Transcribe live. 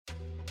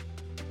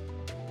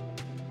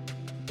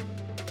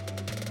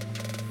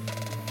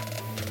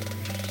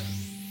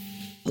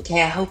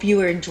Okay, I hope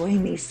you are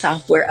enjoying these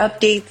software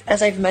updates.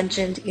 As I've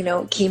mentioned,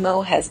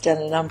 chemo has done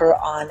a number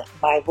on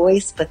my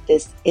voice, but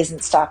this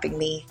isn't stopping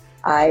me.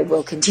 I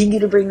will continue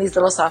to bring these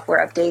little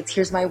software updates.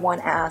 Here's my one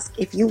ask.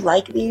 If you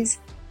like these,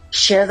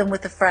 share them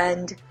with a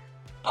friend,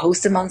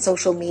 post them on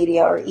social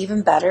media, or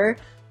even better,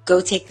 go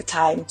take the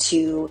time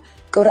to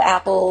go to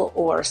Apple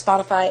or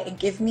Spotify and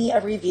give me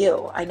a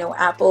review. I know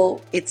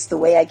Apple, it's the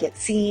way I get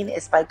seen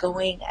is by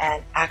going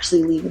and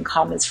actually leaving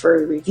comments for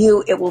a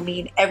review. It will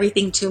mean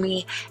everything to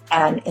me,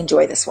 and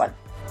enjoy this one.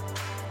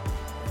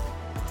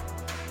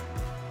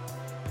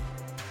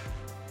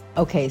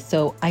 Okay,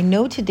 so I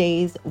know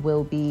today's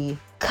will be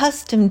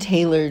custom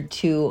tailored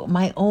to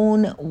my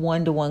own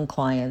one-to-one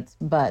clients,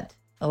 but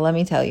let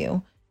me tell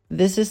you,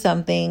 this is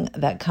something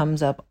that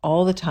comes up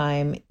all the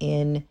time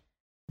in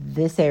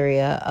this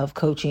area of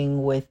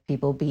coaching with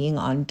people being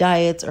on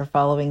diets or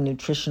following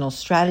nutritional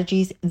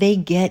strategies. They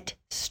get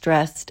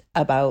stressed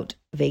about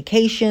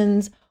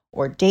vacations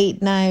or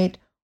date night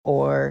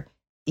or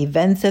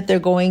events that they're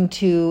going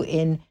to,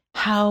 in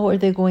how are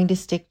they going to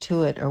stick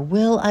to it, or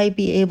will I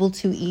be able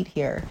to eat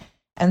here?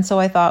 And so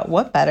I thought,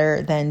 what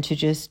better than to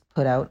just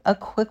put out a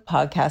quick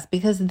podcast,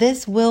 because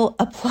this will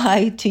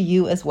apply to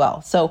you as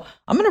well. So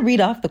I'm going to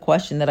read off the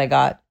question that I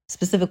got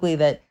specifically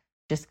that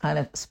just kind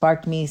of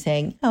sparked me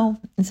saying,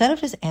 instead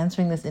of just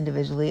answering this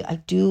individually, I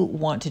do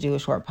want to do a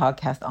short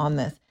podcast on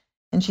this.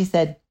 And she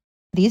said,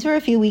 these are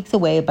a few weeks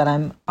away, but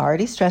I'm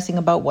already stressing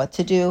about what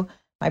to do.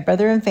 My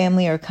brother and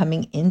family are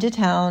coming into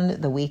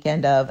town the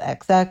weekend of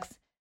XX,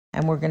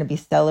 and we're going to be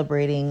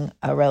celebrating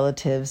a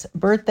relative's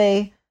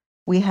birthday.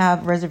 We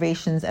have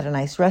reservations at a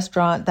nice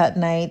restaurant that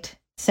night.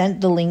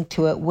 Sent the link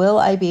to it. Will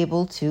I be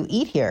able to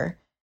eat here?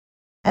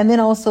 And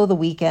then also the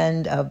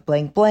weekend of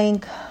blank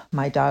blank.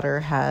 My daughter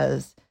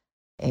has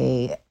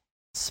a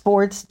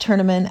sports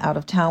tournament out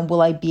of town.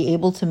 Will I be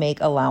able to make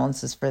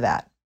allowances for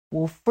that?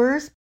 Well,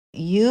 first,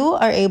 you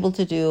are able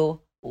to do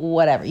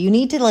whatever. You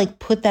need to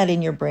put that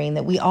in your brain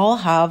that we all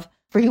have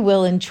free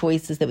will and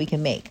choices that we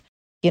can make.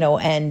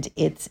 And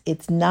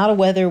it's not a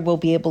whether we'll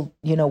be able,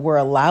 we're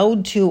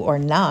allowed to or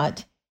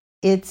not.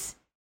 It's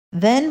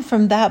then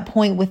from that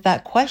point with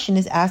that question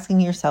is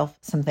asking yourself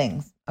some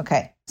things.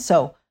 Okay,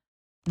 so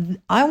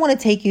I want to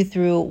take you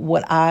through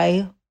what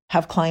I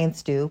have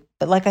clients do.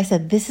 But like I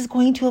said, this is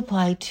going to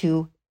apply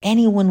to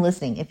anyone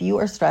listening. If you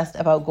are stressed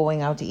about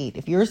going out to eat,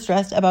 if you're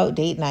stressed about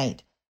date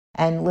night,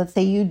 and let's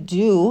say you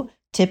do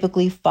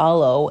typically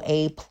follow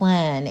a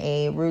plan,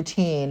 a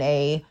routine,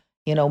 a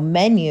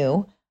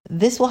menu,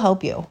 this will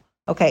help you.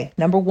 Okay,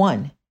 number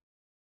one,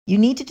 you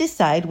need to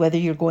decide whether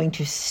you're going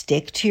to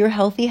stick to your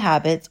healthy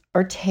habits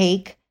or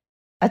take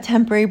a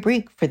temporary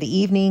break for the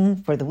evening,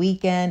 for the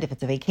weekend, if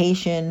it's a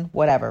vacation,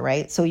 whatever,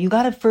 right? So you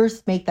got to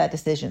first make that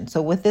decision.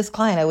 So with this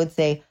client, I would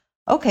say,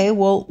 okay,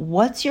 well,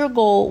 what's your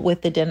goal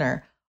with the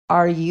dinner?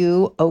 Are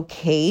you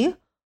okay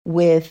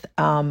with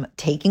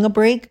taking a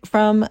break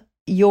from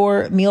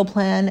your meal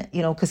plan?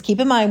 Because keep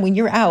in mind, when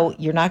you're out,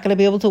 you're not going to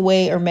be able to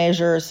weigh or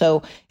measure.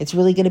 So it's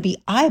really going to be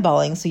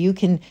eyeballing. So you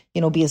can,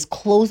 be as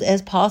close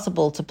as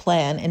possible to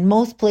plan. In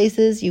most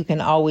places, you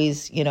can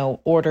always,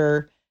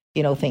 order,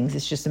 things.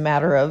 It's just a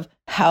matter of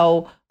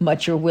how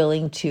much you're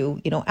willing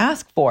to,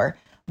 ask for.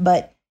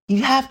 But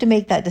you have to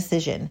make that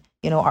decision.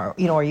 Are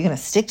you going to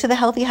stick to the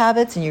healthy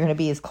habits and you're going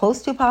to be as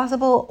close to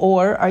possible,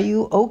 or are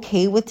you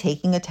okay with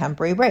taking a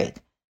temporary break?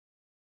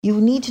 You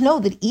need to know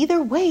that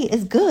either way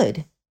is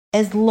good,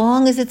 as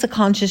long as it's a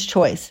conscious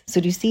choice.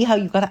 So do you see how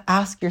you've got to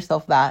ask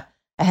yourself that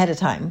ahead of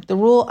time? The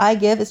rule I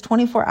give is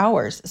 24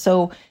 hours.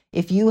 So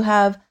if you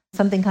have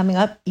something coming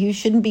up, you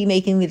shouldn't be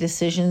making the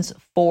decisions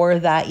for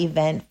that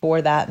event,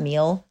 for that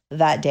meal,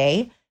 that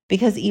day,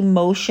 because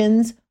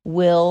emotions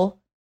will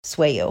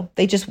sway you.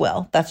 They just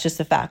will. That's just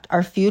a fact.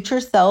 Our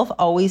future self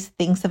always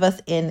thinks of us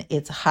in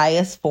its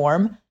highest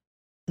form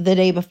the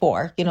day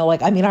before.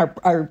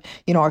 Our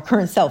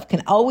current self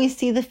can always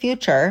see the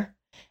future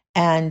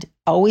and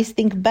always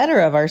think better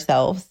of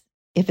ourselves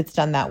if it's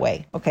done that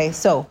way. Okay.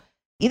 So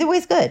either way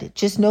is good.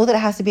 Just know that it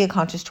has to be a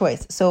conscious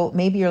choice. So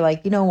maybe you're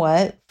like, you know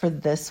what, for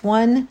this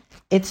one,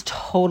 it's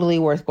totally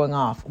worth going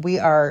off. We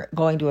are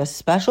going to a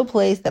special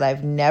place that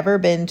I've never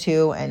been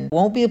to and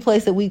won't be a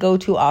place that we go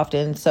to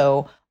often.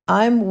 So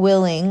I'm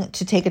willing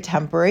to take a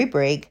temporary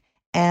break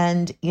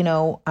and,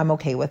 I'm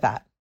okay with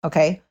that.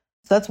 Okay.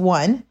 So that's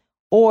one.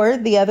 Or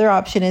the other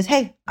option is,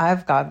 hey,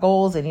 I've got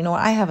goals and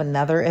I have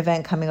another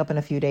event coming up in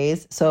a few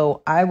days.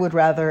 So I would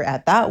rather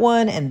at that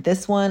one and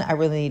this one, I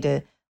really need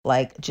to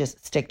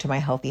just stick to my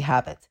healthy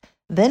habits.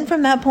 Then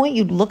from that point,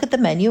 you look at the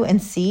menu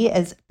and see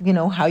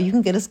how you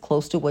can get as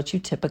close to what you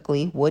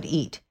typically would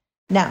eat.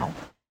 Now,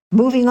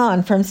 moving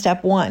on from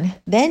step one,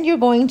 then you're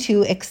going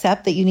to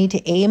accept that you need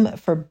to aim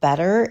for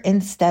better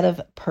instead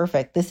of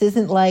perfect. This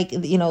isn't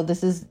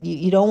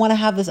you don't want to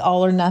have this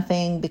all or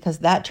nothing, because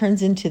that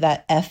turns into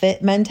that F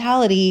it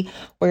mentality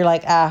where you're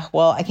like,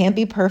 I can't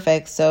be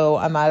perfect. So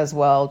I might as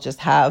well just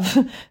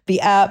have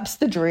the apps,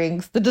 the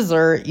drinks, the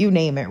dessert, you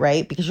name it,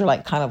 right? Because you're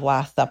kind of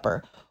Last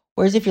Supper.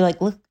 Whereas if you're like,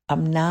 look,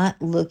 I'm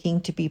not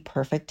looking to be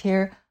perfect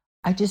here.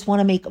 I just want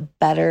to make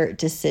better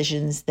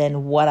decisions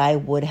than what I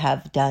would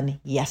have done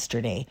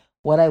yesterday,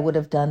 what I would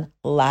have done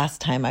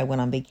last time I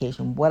went on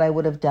vacation, what I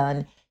would have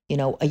done,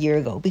 a year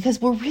ago,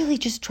 because we're really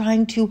just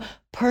trying to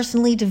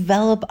personally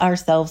develop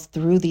ourselves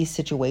through these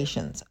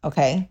situations.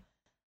 Okay.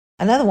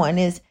 Another one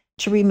is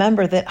to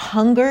remember that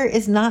hunger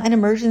is not an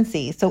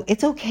emergency. So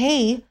it's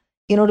okay,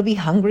 to be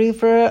hungry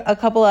for a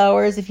couple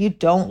hours if you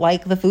don't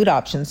like the food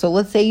option. So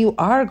let's say you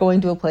are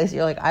going to a place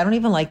you're like, I don't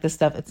even like this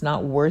stuff. It's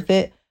not worth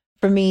it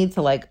for me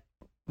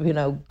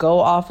to go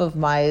off of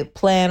my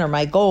plan or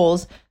my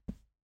goals.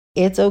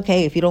 It's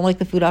okay. If you don't like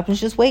the food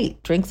options, just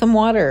wait, drink some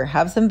water,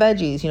 have some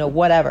veggies,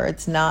 whatever.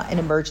 It's not an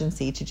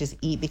emergency to just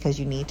eat because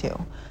you need to.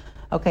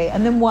 Okay.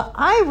 And then what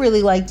I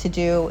really like to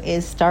do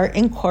is start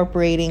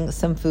incorporating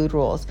some food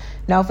rules.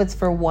 Now, if it's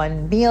for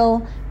one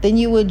meal, then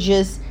you would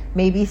just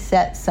maybe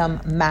set some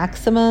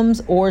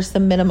maximums or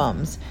some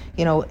minimums.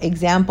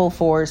 Example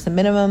for some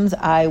minimums,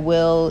 I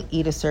will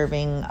eat a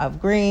serving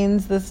of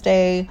greens this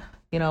day,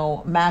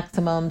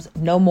 maximums,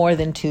 no more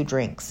than 2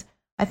 drinks.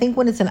 I think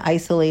when it's an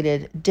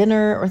isolated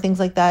dinner or things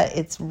like that,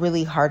 it's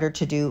really harder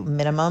to do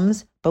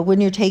minimums. But when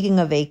you're taking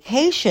a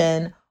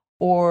vacation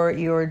or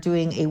you're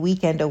doing a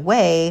weekend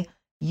away,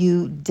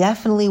 you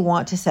definitely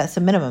want to set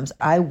some minimums.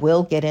 I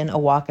will get in a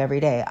walk every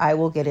day. I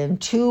will get in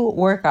 2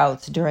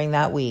 workouts during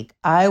that week.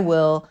 I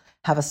will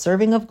have a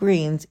serving of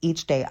greens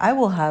each day. I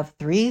will have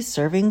 3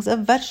 servings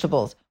of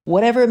vegetables,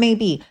 whatever it may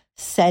be,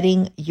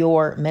 setting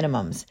your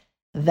minimums.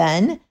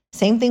 Then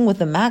same thing with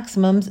the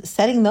maximums,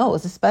 setting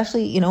those,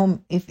 especially,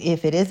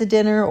 if it is a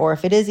dinner or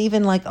if it is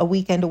even like a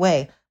weekend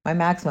away, my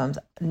maximums,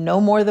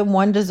 no more than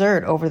 1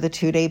 dessert over the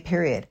 2-day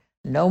period,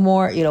 no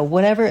more,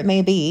 whatever it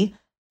may be,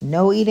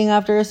 no eating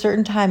after a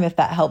certain time if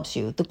that helps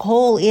you. The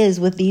goal is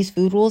with these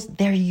food rules,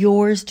 they're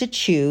yours to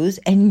choose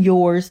and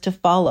yours to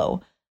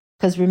follow.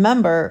 Because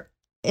remember,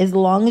 as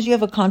long as you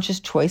have a conscious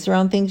choice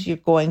around things, you're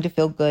going to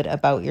feel good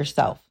about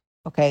yourself.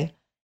 Okay.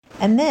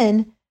 And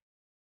then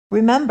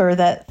remember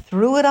that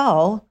through it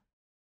all,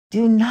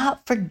 do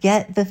not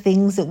forget the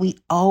things that we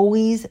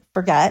always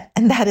forget.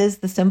 And that is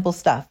the simple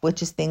stuff,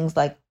 which is things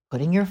like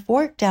putting your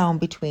fork down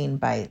between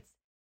bites.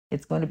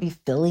 It's going to be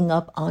filling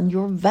up on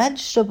your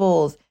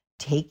vegetables,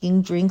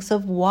 taking drinks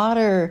of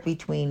water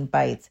between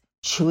bites,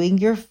 chewing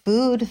your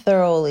food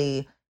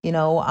thoroughly.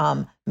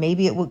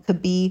 Maybe it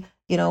could be,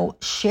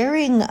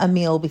 sharing a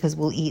meal because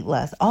we'll eat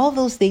less. All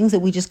those things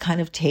that we just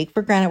kind of take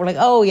for granted. We're like,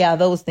 oh yeah,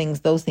 those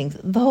things,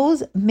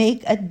 those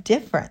make a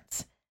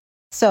difference.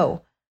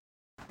 So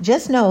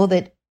just know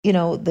that,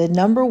 the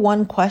number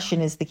one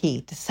question is the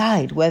key.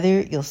 Decide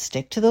whether you'll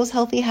stick to those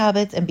healthy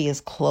habits and be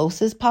as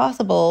close as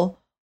possible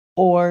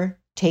or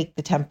take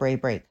the temporary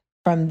break.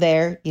 From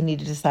there, you need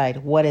to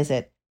decide, what is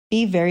it?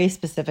 Be very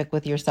specific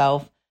with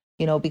yourself,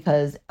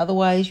 because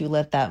otherwise you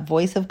let that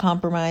voice of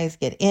compromise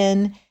get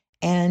in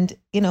and,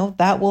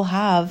 that will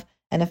have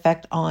an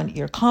effect on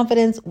your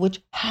confidence,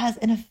 which has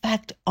an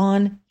effect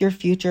on your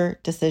future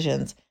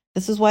decisions.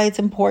 This is why it's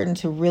important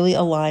to really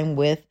align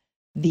with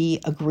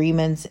the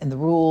agreements and the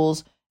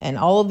rules and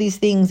all of these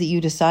things that you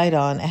decide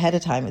on ahead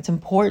of time. It's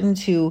important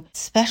to,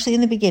 especially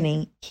in the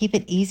beginning, keep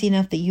it easy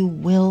enough that you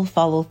will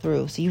follow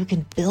through so you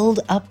can build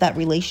up that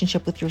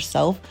relationship with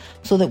yourself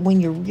so that when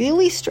you're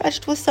really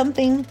stretched with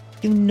something,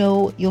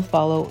 you'll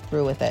follow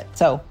through with it.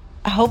 So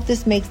I hope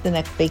this makes the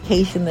next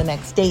vacation, the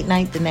next date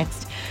night, the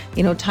next,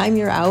 time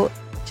you're out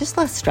just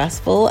less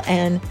stressful,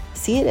 and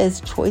see it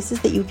as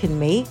choices that you can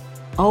make,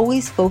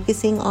 always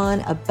focusing on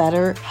a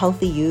better,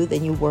 healthy you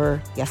than you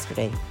were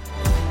yesterday.